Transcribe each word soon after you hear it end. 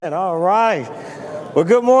All right. Well,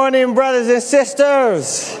 good morning, brothers and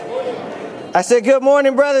sisters. I said, good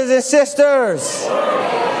morning, brothers and sisters.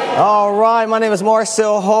 All right. My name is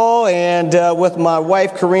Marcel Hall, and with my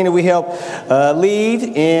wife, Karina, we help lead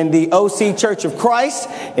in the OC Church of Christ.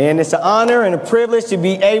 And it's an honor and a privilege to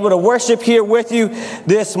be able to worship here with you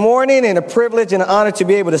this morning, and a privilege and an honor to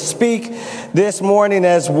be able to speak this morning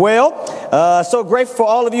as well. So grateful for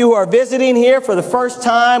all of you who are visiting here for the first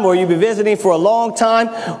time, or you've been visiting for a long time,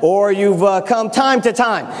 or you've come time to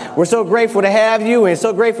time. We're so grateful to have you, and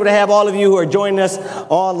so grateful to have all of you who are joining us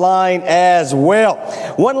online as well.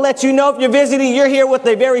 Want to let you know, if you're visiting, you're here with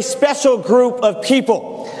a very special group of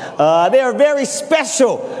people. They're a very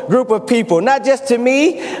special group of people, not just to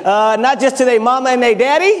me, not just to their mama and their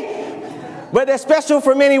daddy, but they're special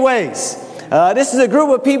for many ways. This is a group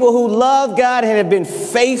of people who love God and have been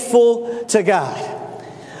faithful to God.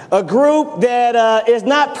 A group that is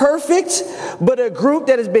not perfect, but a group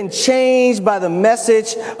that has been changed by the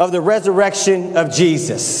message of the resurrection of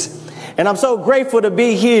Jesus. And I'm so grateful to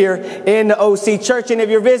be here in the OC Church. And if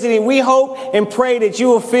you're visiting, we hope and pray that you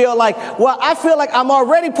will feel like, well, I feel like I'm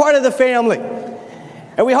already part of the family.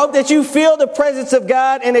 And we hope that you feel the presence of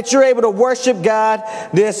God and that you're able to worship God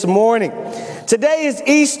this morning. Today is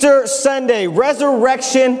Easter Sunday,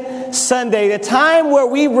 Resurrection Sunday, the time where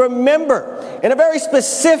we remember in a very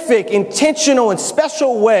specific, intentional, and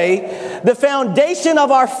special way the foundation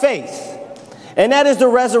of our faith. And that is the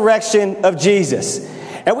resurrection of Jesus.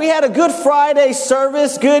 And we had a Good Friday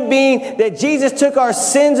service, good being that Jesus took our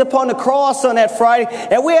sins upon the cross on that Friday,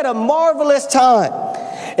 and we had a marvelous time.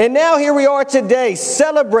 And now here we are today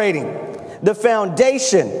celebrating the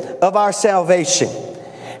foundation of our salvation.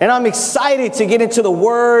 And I'm excited to get into the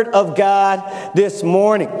Word of God this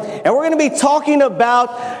morning. And we're going to be talking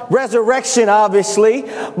about resurrection, obviously,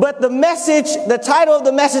 but the title of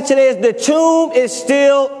the message today is "The Tomb is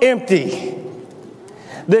Still Empty."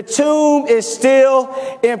 The tomb is still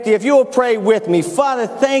empty. If you will pray with me. Father,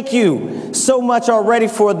 thank you so much already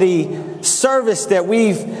for the service that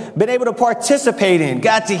we've been able to participate in.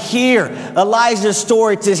 God, to hear Elijah's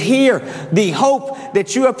story, to hear the hope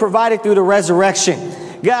that you have provided through the resurrection.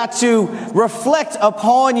 God, to reflect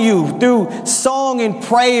upon you through song and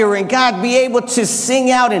prayer, and God, be able to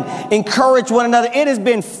sing out and encourage one another. It has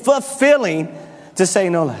been fulfilling, to say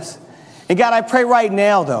no less. And God, I pray right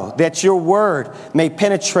now, though, that your word may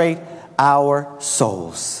penetrate our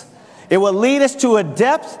souls. It will lead us to a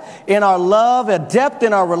depth in our love, a depth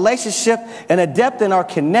in our relationship, and a depth in our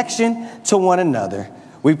connection to one another.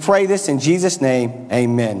 We pray this in Jesus' name,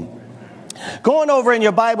 amen. Going over in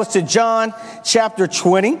your Bibles to John chapter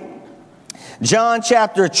 20. John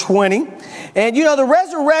chapter 20. And you know, the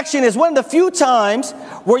resurrection is one of the few times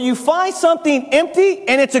where you find something empty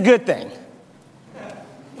and it's a good thing.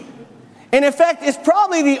 And in fact, it's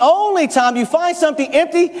probably the only time you find something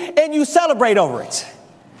empty and you celebrate over it.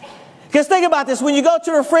 Because think about this, when you go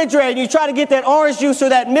to the refrigerator and you try to get that orange juice or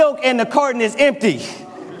that milk and the carton is empty.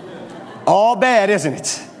 All bad, isn't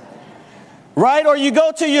it? Right? Or you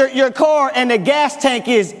go to your car and the gas tank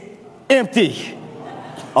is empty.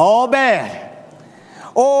 All bad.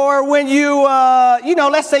 Or when you,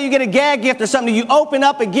 let's say you get a gag gift or something, you open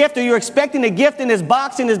up a gift or you're expecting a gift in this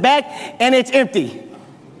box, in this bag, and it's empty.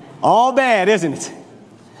 All bad, isn't it?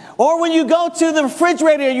 Or when you go to the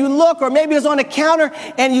refrigerator and you look, or maybe it's on the counter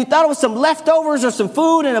and you thought it was some leftovers or some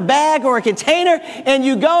food in a bag or a container, and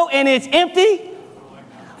you go and it's empty.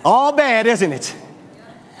 All bad, isn't it?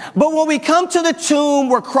 But when we come to the tomb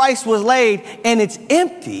where Christ was laid and it's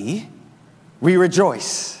empty, we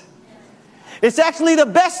rejoice. It's actually the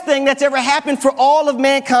best thing that's ever happened for all of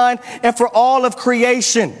mankind and for all of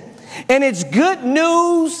creation. And it's good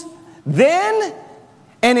news then,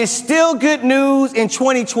 and it's still good news in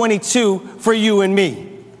 2022 for you and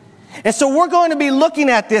me. And so we're going to be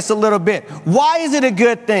looking at this a little bit. Why is it a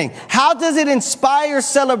good thing? How does it inspire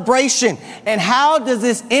celebration? And how does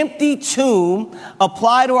this empty tomb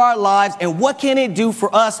apply to our lives? And what can it do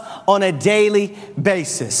for us on a daily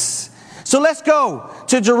basis? So let's go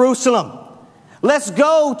to Jerusalem. Let's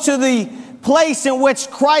go to the place in which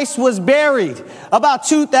Christ was buried about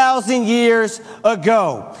 2,000 years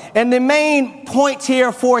ago. And the main point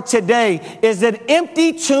here for today is that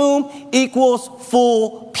empty tomb equals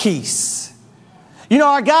full peace. You know,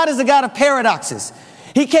 our God is a God of paradoxes.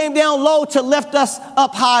 He came down low to lift us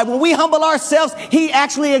up high. When we humble ourselves, he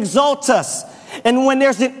actually exalts us. And when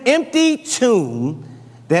there's an empty tomb,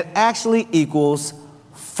 that actually equals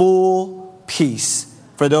full peace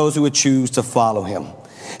for those who would choose to follow him.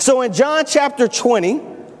 So in John chapter 20,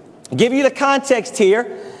 give you the context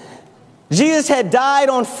here, Jesus had died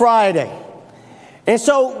on Friday. And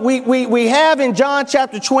so we have in John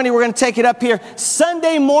chapter 20, we're going to take it up here.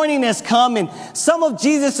 Sunday morning has come, and some of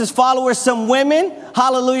Jesus' followers, some women,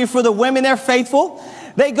 hallelujah for the women, they're faithful.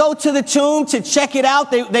 They go to the tomb to check it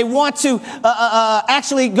out. They want to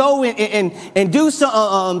actually go and do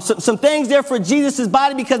some things there for Jesus'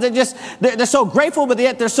 body, because they're so grateful, but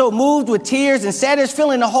yet they're so moved with tears and sadness,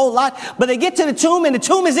 feeling a whole lot. But they get to the tomb and the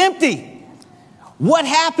tomb is empty. What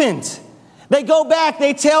happened? They go back,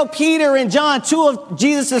 they tell Peter and John, two of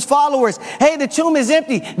Jesus' followers, hey, the tomb is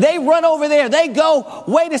empty. They run over there. They go,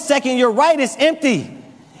 wait a second, you're right, it's empty.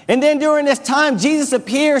 And then during this time, Jesus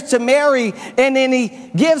appears to Mary, and then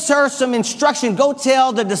he gives her some instruction. Go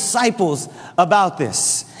tell the disciples about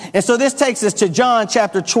this. And so this takes us to John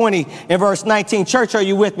chapter 20 and verse 19. Church, are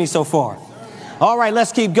you with me so far? All right,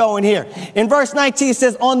 let's keep going here. In verse 19, it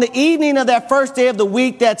says, on the evening of that first day of the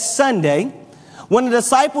week, that Sunday, when the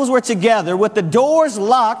disciples were together with the doors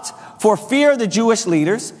locked for fear of the Jewish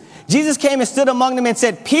leaders, Jesus came and stood among them and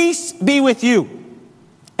said, peace be with you.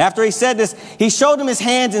 After he said this, he showed them his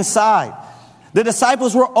hands and side. The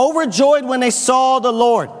disciples were overjoyed when they saw the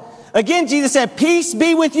Lord. Again, Jesus said, peace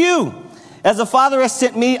be with you. As the Father has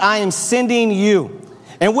sent me, I am sending you.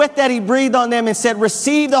 And with that, he breathed on them and said,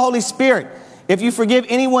 receive the Holy Spirit. If you forgive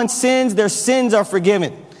anyone's sins, their sins are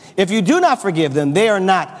forgiven. If you do not forgive them, they are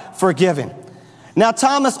not forgiven. Now,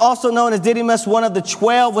 Thomas, also known as Didymus, one of the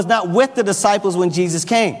 12, was not with the disciples when Jesus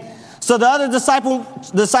came. So the other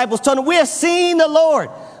disciples told him, we have seen the Lord.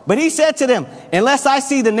 But he said to them, unless I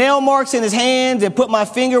see the nail marks in his hands and put my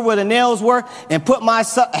finger where the nails were and put my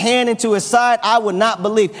hand into his side, I would not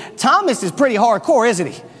believe. Thomas is pretty hardcore, isn't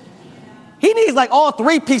he? He needs like all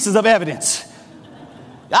three pieces of evidence.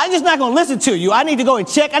 I'm just not going to listen to you. I need to go and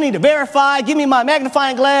check. I need to verify. Give me my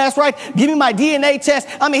magnifying glass, right? Give me my DNA test.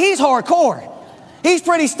 I mean, he's hardcore. He's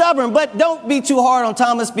pretty stubborn, but don't be too hard on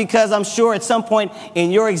Thomas, because I'm sure at some point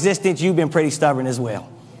in your existence, you've been pretty stubborn as well.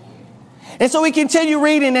 And so we continue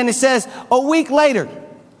reading, and it says, a week later,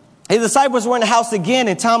 his disciples were in the house again,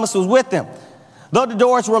 and Thomas was with them. Though the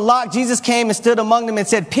doors were locked, Jesus came and stood among them and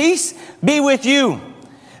said, peace be with you.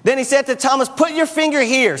 Then he said to Thomas, put your finger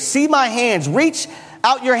here. See my hands. Reach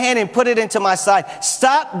out your hand and put it into my side.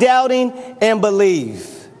 Stop doubting and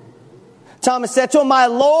believe. Thomas said to him, my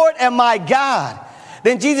Lord and my God.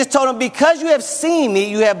 Then Jesus told him, because you have seen me,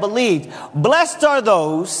 you have believed. Blessed are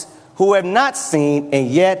those who have not seen and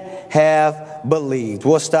yet have believed.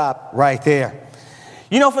 We'll stop right there.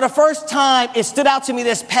 You know, for the first time, it stood out to me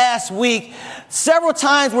this past week, several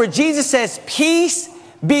times where Jesus says, peace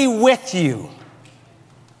be with you.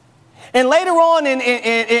 And later on in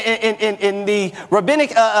the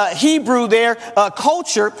rabbinic Hebrew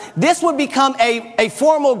culture, this would become a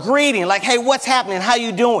formal greeting, like, hey, what's happening? How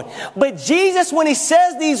you doing? But Jesus, when he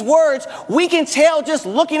says these words, we can tell just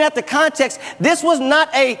looking at the context, this was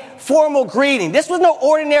not a formal greeting. This was no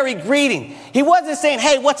ordinary greeting. He wasn't saying,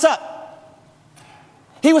 hey, what's up?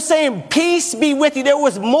 He was saying, peace be with you. There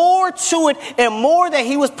was more to it and more that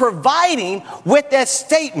he was providing with that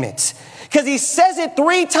statement. Because he says it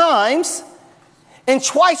 3 times and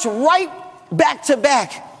twice right back to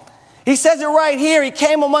back. He says it right here. He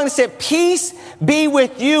came among them and said, peace be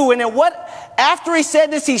with you. And then after he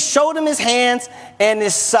said this, he showed him his hands and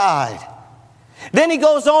his side. Then he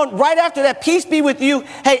goes on right after that, peace be with you.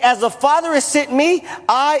 Hey, as the Father has sent me,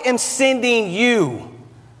 I am sending you.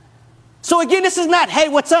 So again, this is not, hey,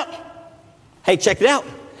 what's up? Hey, check it out.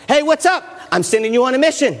 Hey, what's up? I'm sending you on a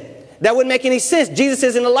mission. That wouldn't make any sense. Jesus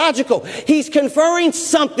isn't illogical. He's conferring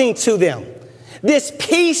something to them. This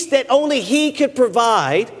peace that only he could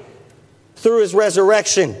provide through his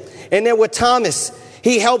resurrection. And then with Thomas,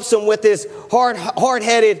 he helps him with his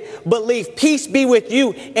hard-headed belief. Peace be with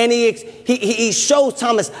you. And he shows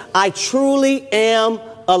Thomas, I truly am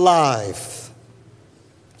alive.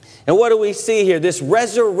 And what do we see here? This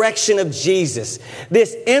resurrection of Jesus,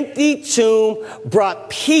 this empty tomb brought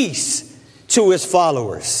peace to his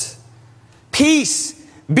followers. Peace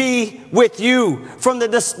be with you. From the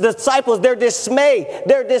disciples, their dismay,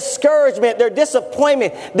 their discouragement, their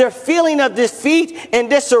disappointment, their feeling of defeat and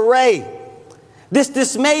disarray. This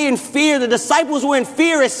dismay and fear, the disciples were in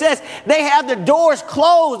fear. It says they have the doors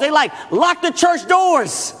closed. They lock the church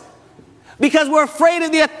doors because we're afraid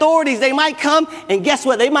of the authorities. They might come and guess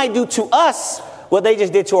what? They might do to us what they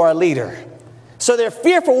just did to our leader. So they're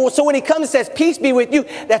fearful. So when he comes and says, peace be with you,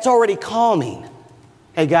 that's already calming.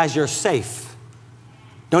 Hey guys, you're safe.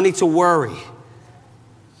 Don't need to worry.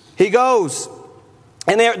 He goes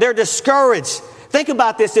and they're discouraged. Think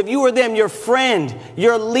about this. If you were them, your friend,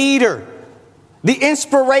 your leader, the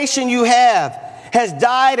inspiration you have has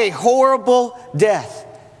died a horrible death.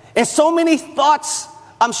 And so many thoughts,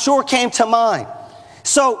 I'm sure, came to mind.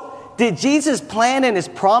 So did Jesus' plan and his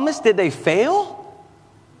promise, did they fail?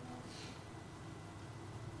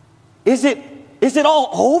 Is it all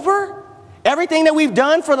over? Everything that we've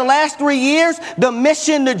done for the last 3 years, the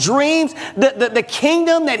mission, the dreams, the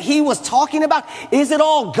kingdom that he was talking about, is it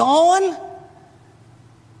all gone?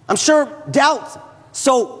 I'm sure doubts.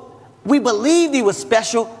 So we believed he was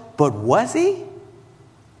special, but was he?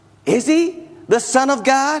 Is he the Son of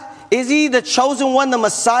God? Is he the chosen one, the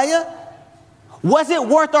Messiah? Was it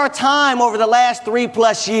worth our time over the last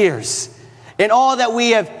 3+ years and all that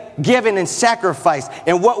we have given and sacrificed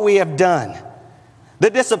and what we have done? The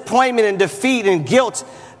disappointment and defeat and guilt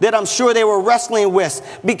that I'm sure they were wrestling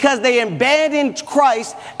with because they abandoned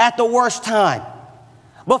Christ at the worst time.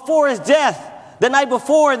 Before his death, the night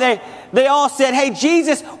before, they all said, hey,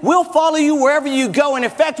 Jesus, we'll follow you wherever you go. And in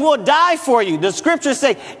fact, we'll die for you. The scriptures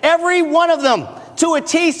say every one of them to a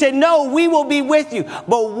T said, no, we will be with you.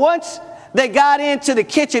 But once they got into the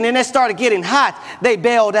kitchen and it started getting hot, they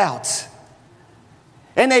bailed out.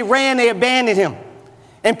 And they ran, they abandoned him.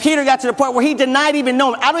 And Peter got to the point where he denied even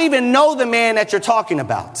knowing him. I don't even know the man that you're talking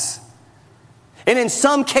about. And then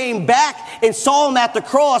some came back and saw him at the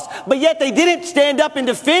cross, but yet they didn't stand up and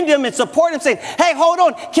defend him and support him, saying, hey, hold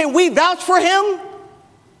on, can we vouch for him?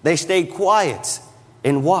 They stayed quiet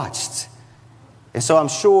and watched. And so I'm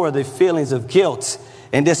sure the feelings of guilt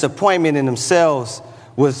and disappointment in themselves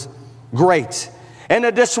was great. And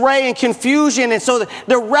the disarray and confusion. And so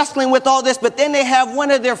they're wrestling with all this. But then they have one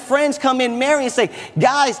of their friends come in, Mary, and say,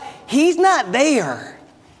 guys, he's not there.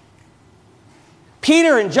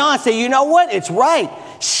 Peter and John say, you know what? It's right.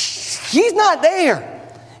 He's not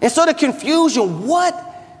there. And so the confusion, what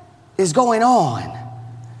is going on?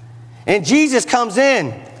 And Jesus comes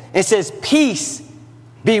in and says, peace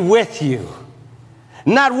be with you.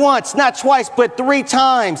 Not once, not twice, but 3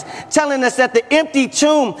 times, telling us that the empty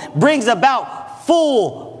tomb brings about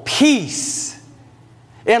full peace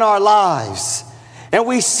in our lives. And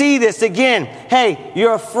we see this again. Hey,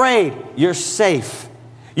 you're afraid. You're safe.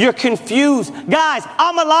 You're confused. Guys,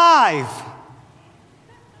 I'm alive.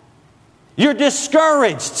 You're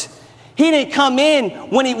discouraged. He didn't come in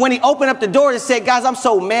when he opened up the door and said, guys, I'm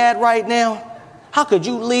so mad right now. How could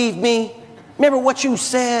you leave me? Remember what you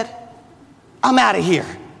said? I'm out of here.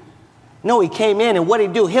 No, he came in, and what did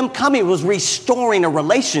he do? Him coming was restoring a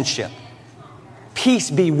relationship.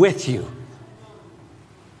 Peace be with you.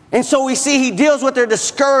 And so we see he deals with their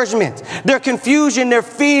discouragement, their confusion, their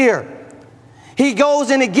fear. He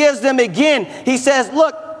goes and he gives them again. He says,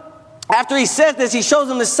 look, after he says this, he shows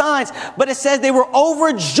them the signs, but it says they were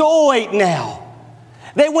overjoyed now.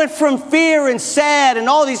 They went from fear and sad and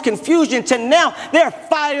all these confusion to now they're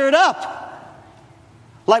fired up.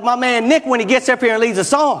 Like my man Nick when he gets up here and leads a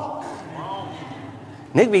song.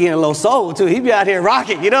 Nick be getting a little soul too. He be out here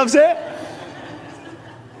rocking, you know what I'm saying?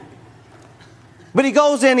 But he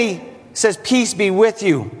goes and he says, peace be with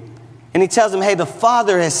you. And he tells them, hey, the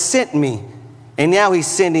Father has sent me, and now he's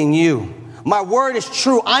sending you. My word is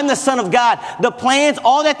true. I'm the Son of God. The plans,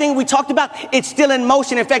 all that thing we talked about, it's still in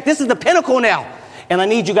motion. In fact, this is the pinnacle now. And I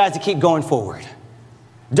need you guys to keep going forward.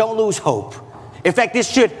 Don't lose hope. In fact,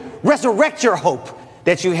 this should resurrect your hope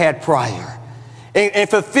that you had prior. And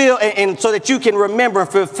fulfill, and so that you can remember and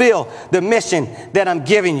fulfill the mission that I'm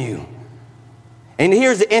giving you. And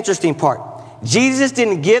here's the interesting part. Jesus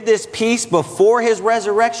didn't give this peace before his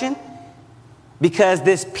resurrection because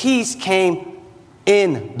this peace came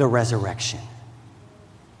in the resurrection.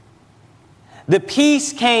 The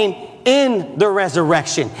peace came in the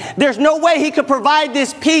resurrection. There's no way he could provide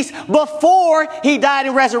this peace before he died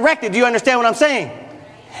and resurrected. Do you understand what I'm saying?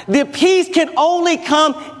 The peace can only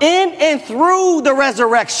come in and through the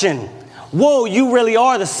resurrection. Whoa, you really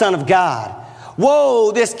are the Son of God.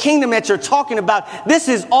 Whoa, this kingdom that you're talking about, this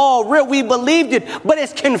is all real. We believed it, but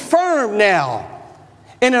it's confirmed now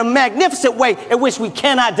in a magnificent way in which we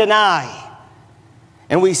cannot deny.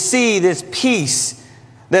 And we see this peace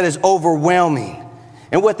that is overwhelming.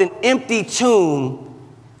 And with an empty tomb,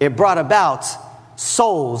 it brought about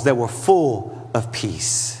souls that were full of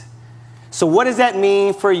peace. So what does that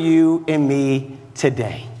mean for you and me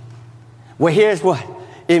today? Well, here's what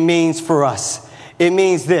it means for us. It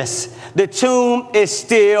means this. The tomb is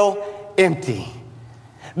still empty.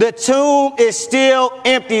 The tomb is still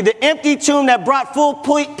empty. The empty tomb that brought full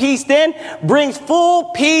peace then brings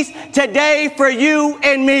full peace today for you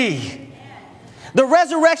and me. The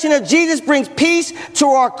resurrection of Jesus brings peace to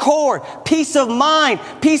our core, peace of mind,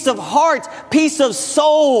 peace of heart, peace of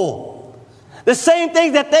soul. The same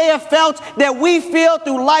things that they have felt that we feel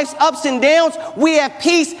through life's ups and downs, we have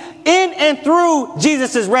peace in and through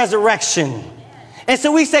Jesus' resurrection. And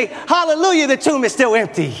so we say, hallelujah, the tomb is still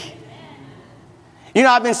empty. You know,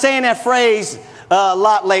 I've been saying that phrase a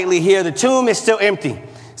lot lately here. The tomb is still empty.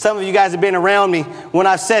 Some of you guys have been around me when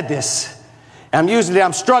I've said this.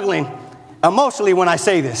 I'm struggling emotionally when I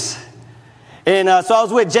say this. And so I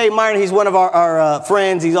was with Jay Meyer. He's one of our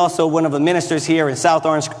friends. He's also one of the ministers here in South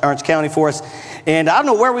Orange County for us. And I don't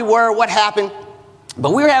know where we were, what happened,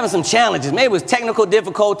 but we were having some challenges. Maybe it was technical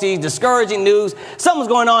difficulties, discouraging news. Something was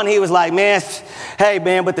going on. He was like, man, hey,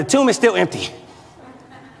 man, but the tomb is still empty.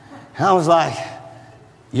 And I was like,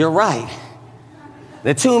 you're right.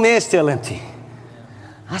 The tomb is still empty.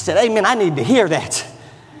 I said, hey, man, I need to hear that.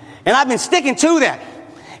 And I've been sticking to that.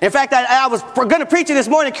 In fact, I was going to preach it this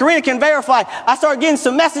morning. Karina can verify. I started getting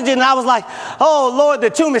some messages, and I was like, oh, Lord, the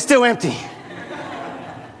tomb is still empty.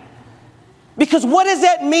 Because what does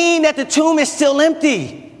that mean that the tomb is still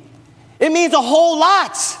empty? It means a whole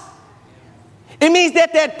lot. It means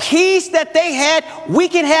that peace that they had, we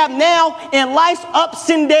can have now in life's ups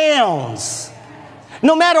and downs.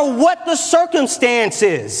 No matter what the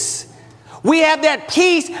circumstances, we have that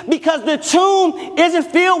peace because the tomb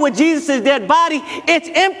isn't filled with Jesus' dead body. It's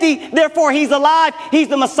empty. Therefore, he's alive. He's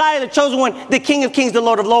the Messiah, the chosen one, the King of Kings, the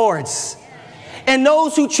Lord of Lords. And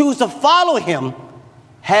those who choose to follow him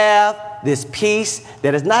have this peace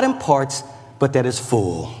that is not in parts, but that is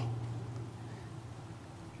full.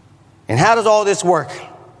 And how does all this work?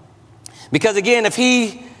 Because again, if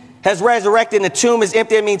he has resurrected and the tomb is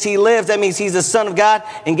empty, that means he lives. That means he's the Son of God.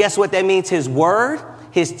 And guess what? That means his word,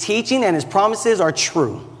 his teaching, and his promises are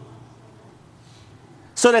true.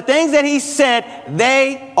 So the things that he said,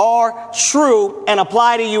 they are true and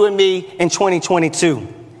apply to you and me in 2022.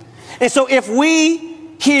 And so if we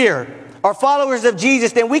here are followers of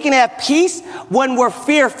Jesus, then we can have peace when we're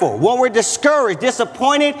fearful, when we're discouraged,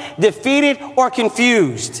 disappointed, defeated, or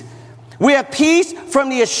confused. We have peace from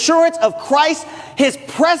the assurance of Christ, his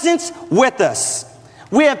presence with us.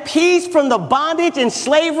 We have peace from the bondage and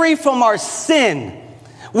slavery from our sin.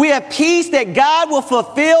 We have peace that God will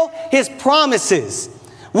fulfill his promises.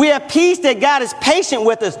 We have peace that God is patient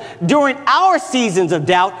with us during our seasons of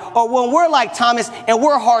doubt, or when we're like Thomas and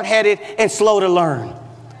we're hard-headed and slow to learn.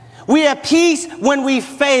 We have peace when we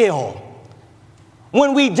fail,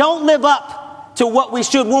 when we don't live up to what we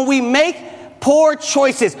should, when we make poor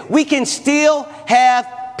choices. We can still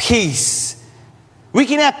have peace. We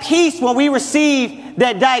can have peace when we receive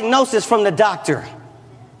that diagnosis from the doctor.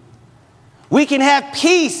 We can have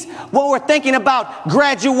peace when we're thinking about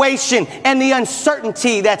graduation and the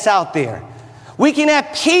uncertainty that's out there. We can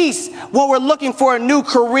have peace when we're looking for a new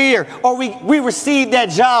career or we receive that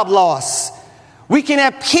job loss. We can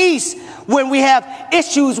have peace when we have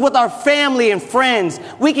issues with our family and friends.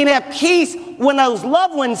 We can have peace when those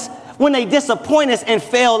loved ones, when they disappoint us and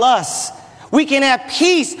fail us. We can have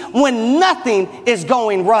peace when nothing is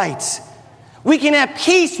going right. We can have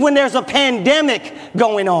peace when there's a pandemic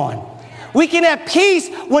going on. We can have peace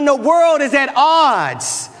when the world is at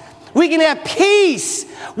odds. We can have peace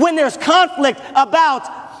when there's conflict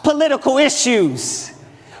about political issues.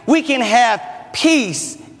 We can have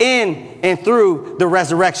peace in and through the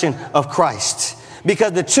resurrection of Christ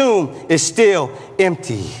because the tomb is still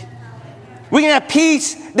empty. We can have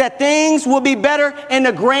peace that things will be better in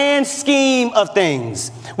the grand scheme of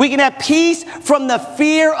things. We can have peace from the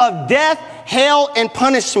fear of death, hell, and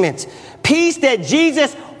punishment. Peace that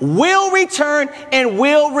Jesus will return and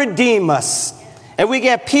will redeem us. And we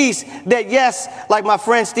get peace that, yes, like my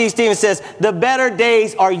friend Steve Stevens says, the better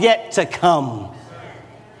days are yet to come.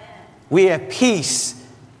 We have peace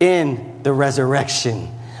in the resurrection.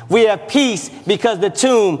 We have peace because the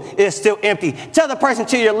tomb is still empty. Tell the person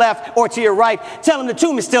to your left or to your right, tell them the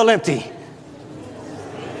tomb is still empty.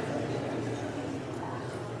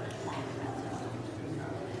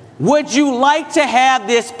 Would you like to have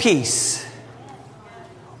this peace?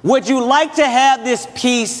 Would you like to have this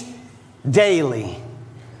peace daily?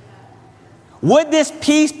 Would this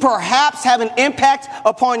peace perhaps have an impact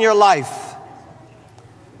upon your life?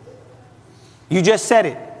 You just said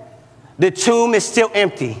it. The tomb is still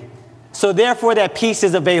empty. So therefore that peace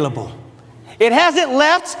is available. It hasn't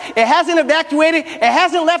left. It hasn't evacuated. It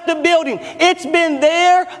hasn't left the building. It's been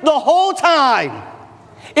there the whole time.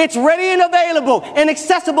 It's ready and available and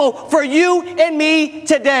accessible for you and me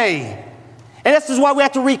today. And this is why we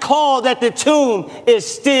have to recall that the tomb is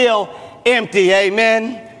still empty.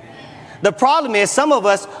 Amen. The problem is some of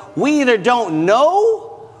us, we either don't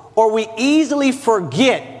know or we easily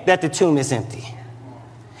forget that the tomb is empty.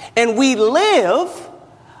 And we live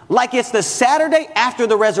like it's the Saturday after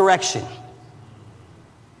the resurrection.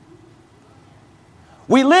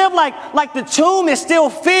 We live like the tomb is still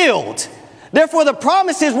filled. Therefore, the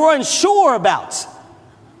promises we're unsure about.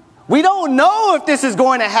 We don't know if this is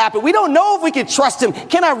going to happen. We don't know if we can trust him.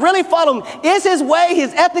 Can I really follow him? Is his way,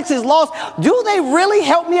 his ethics, his laws, do they really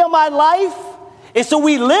help me in my life? And so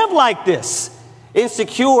we live like this,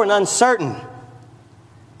 insecure and uncertain,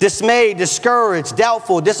 dismayed, discouraged,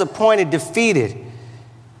 doubtful, disappointed, defeated.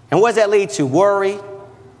 And what does that lead to? Worry,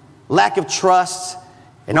 lack of trust,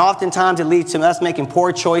 and oftentimes it leads to us making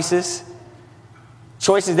poor choices,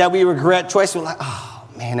 choices that we regret, choices we're like, oh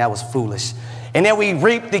man, that was foolish. And then we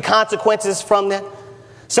reap the consequences from that.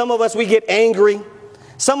 Some of us, we get angry.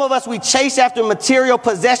 Some of us, we chase after material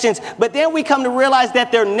possessions, but then we come to realize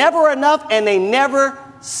that they're never enough and they never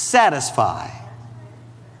satisfy.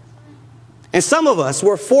 And some of us,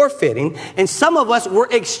 we're forfeiting, and some of us, we're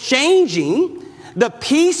exchanging the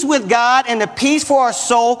peace with God and the peace for our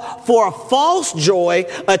soul for a false joy,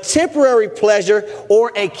 a temporary pleasure,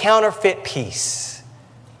 or a counterfeit peace.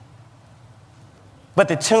 But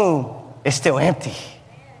the tomb is still empty.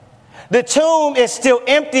 The tomb is still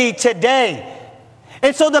empty today.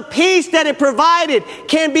 And so the peace that it provided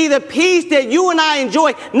can be the peace that you and I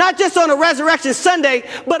enjoy, not just on a Resurrection Sunday,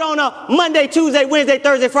 but on a Monday, Tuesday, Wednesday,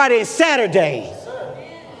 Thursday, Friday, and Saturday.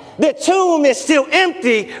 The tomb is still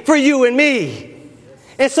empty for you and me.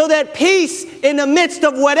 And so that peace in the midst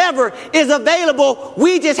of whatever is available,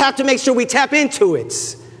 we just have to make sure we tap into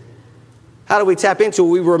it. How do we tap into it?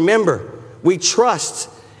 We remember, we trust,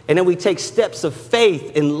 and then we take steps of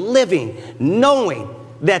faith in living, knowing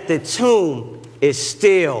that the tomb is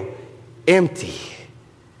still empty.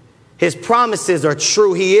 His promises are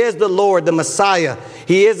true. He is the Lord, the Messiah.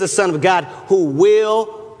 He is the Son of God who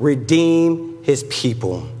will redeem his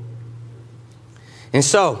people. And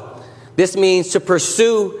so this means to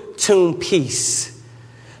pursue tomb peace,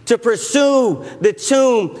 to pursue the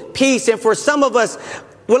tomb peace. And for some of us,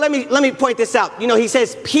 well, let me point this out. You know, he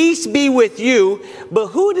says, peace be with you. But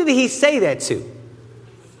who did he say that to?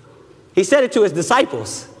 He said it to his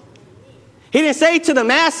disciples. He didn't say it to the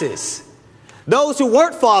masses, those who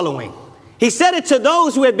weren't following. He said it to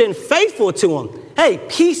those who had been faithful to him. Hey,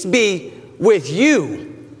 peace be with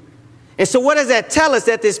you. And so what does that tell us?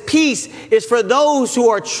 That this peace is for those who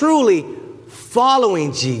are truly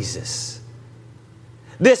following Jesus.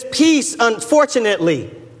 This peace,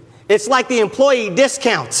 unfortunately, it's like the employee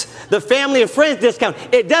discounts, the family and friends discount.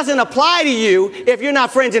 It doesn't apply to you if you're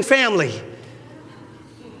not friends and family.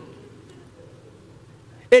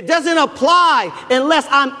 It doesn't apply unless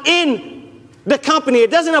I'm in the company.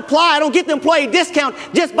 It doesn't apply. I don't get the employee discount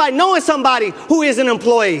just by knowing somebody who is an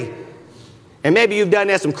employee. And maybe you've done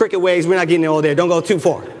that some cricket ways. We're not getting all there. Don't go too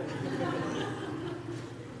far.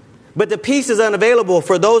 But the peace is unavailable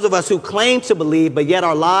for those of us who claim to believe, but yet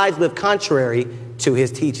our lives live contrary to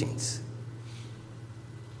his teachings.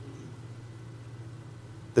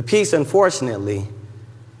 The peace, unfortunately,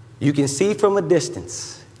 you can see from a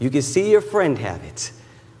distance. You can see your friend have it,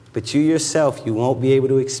 but you yourself, you won't be able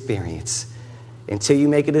to experience until you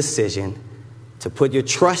make a decision to put your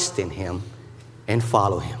trust in him and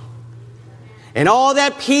follow him. And all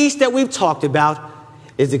that peace that we've talked about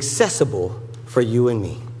is accessible for you and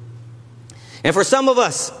me. And for some of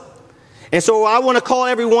us, and so I want to call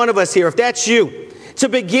every one of us here, if that's you, to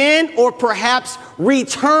begin or perhaps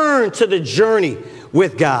return to the journey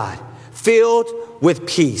with God, filled with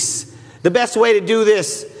peace. The best way to do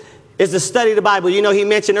this is to study the Bible. You know, he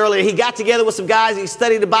mentioned earlier, he got together with some guys, he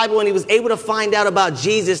studied the Bible, and he was able to find out about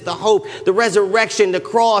Jesus, the hope, the resurrection, the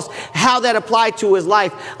cross, how that applied to his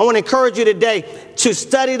life. I want to encourage you today to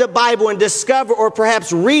study the Bible and discover or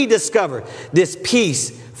perhaps rediscover this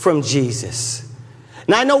peace from Jesus.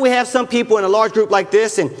 Now, I know we have some people in a large group like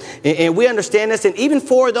this, and we understand this. And even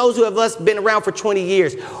for those who have been around for 20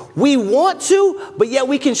 years, we want to, but yet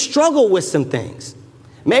we can struggle with some things.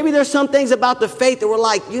 Maybe there's some things about the faith that we're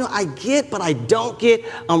like, you know, I get, but I don't get.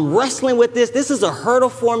 I'm wrestling with this. This is a hurdle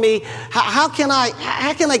for me. How can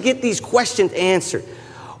I get these questions answered?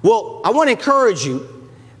 Well, I want to encourage you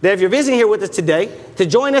that if you're visiting here with us today, to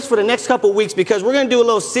join us for the next couple of weeks, because we're going to do a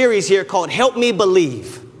little series here called Help Me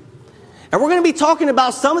Believe. And we're going to be talking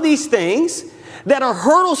about some of these things that are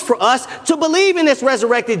hurdles for us to believe in this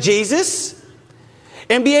resurrected Jesus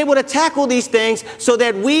and be able to tackle these things so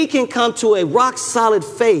that we can come to a rock solid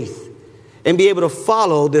faith and be able to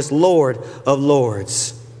follow this Lord of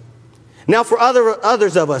Lords. Now, for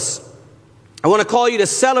others of us, I want to call you to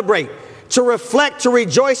celebrate, to reflect, to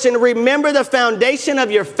rejoice, and remember the foundation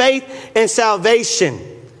of your faith and salvation.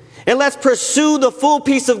 And let's pursue the full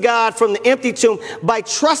peace of God from the empty tomb by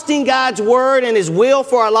trusting God's word and his will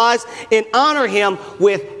for our lives and honor him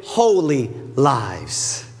with holy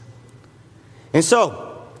lives. And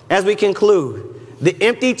so, as we conclude, the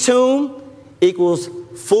empty tomb equals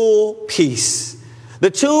full peace.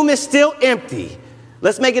 The tomb is still empty.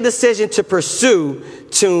 Let's make a decision to pursue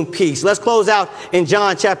tomb peace. Let's close out in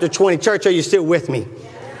John chapter 20. Church, are you still with me?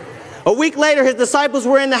 A week later, his disciples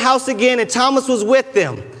were in the house again, and Thomas was with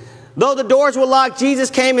them. Though the doors were locked, Jesus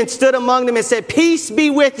came and stood among them and said, "Peace be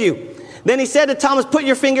with you." Then he said to Thomas, "Put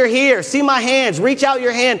your finger here. See my hands. Reach out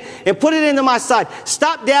your hand and put it into my side.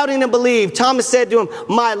 Stop doubting and believe." Thomas said to him,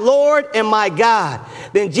 "My Lord and my God."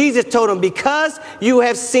 Then Jesus told him, "Because you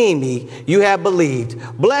have seen me, you have believed.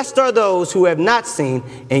 Blessed are those who have not seen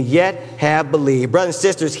and yet have believed." Brothers and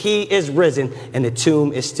sisters, he is risen and the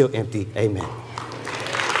tomb is still empty. Amen.